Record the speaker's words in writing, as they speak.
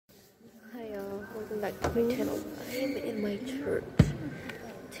back to my channel. I'm in my church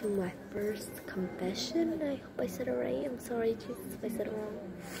to my first confession. I hope I said it right. I'm sorry, Jesus, if I said it wrong.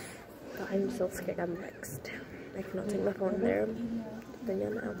 But I'm so scared I'm vexed. I cannot take my phone there. Then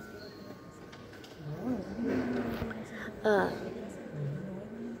you'll know. Let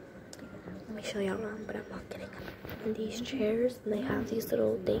me show y'all around, but I'm not getting up. And these chairs, and they have these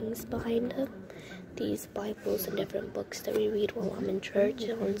little things behind them. These Bibles and different books that we read while I'm in church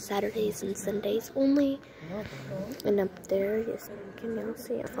on Saturdays and Sundays only. And up there, yes, can y'all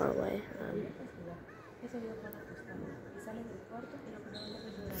see it far away?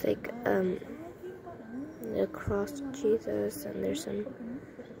 It's like the cross of Jesus, and there's some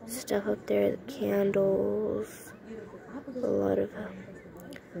stuff up there, the candles, a lot of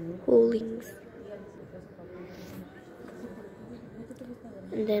holings.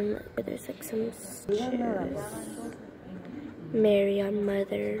 And then there's like some statues. Mary, our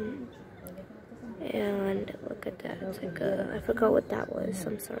mother. And look at that. It's like I forgot what that was.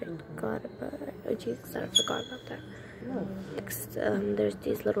 I'm sorry, God, but oh Jesus, I forgot about that. Next, there's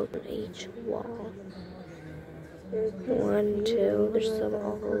these little each wall. 1, 2. There's some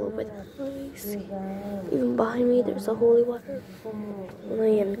all over the place. Even behind me, there's a holy water. I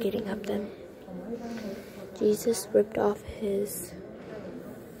am getting up then. Jesus ripped off his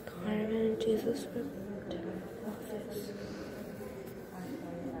garment. Jesus ripped off his.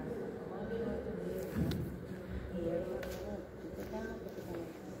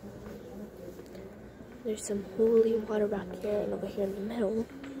 There's some holy water back here and over here in the middle.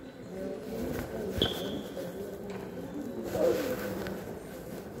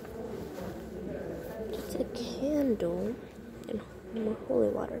 Just a candle and more holy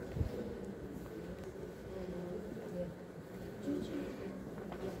water.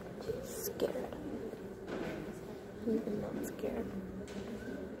 Scared. I'm not scared.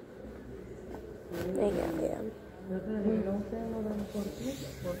 Yeah, I am.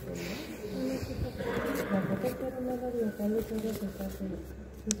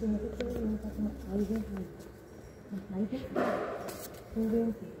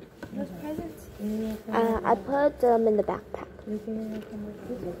 I put them in the backpack.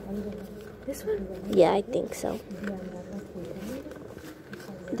 This one? Yeah, I think so.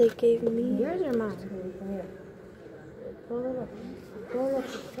 They gave me. Yours or mine?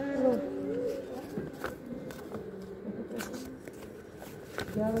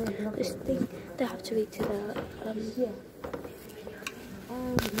 This thing, they have to read to the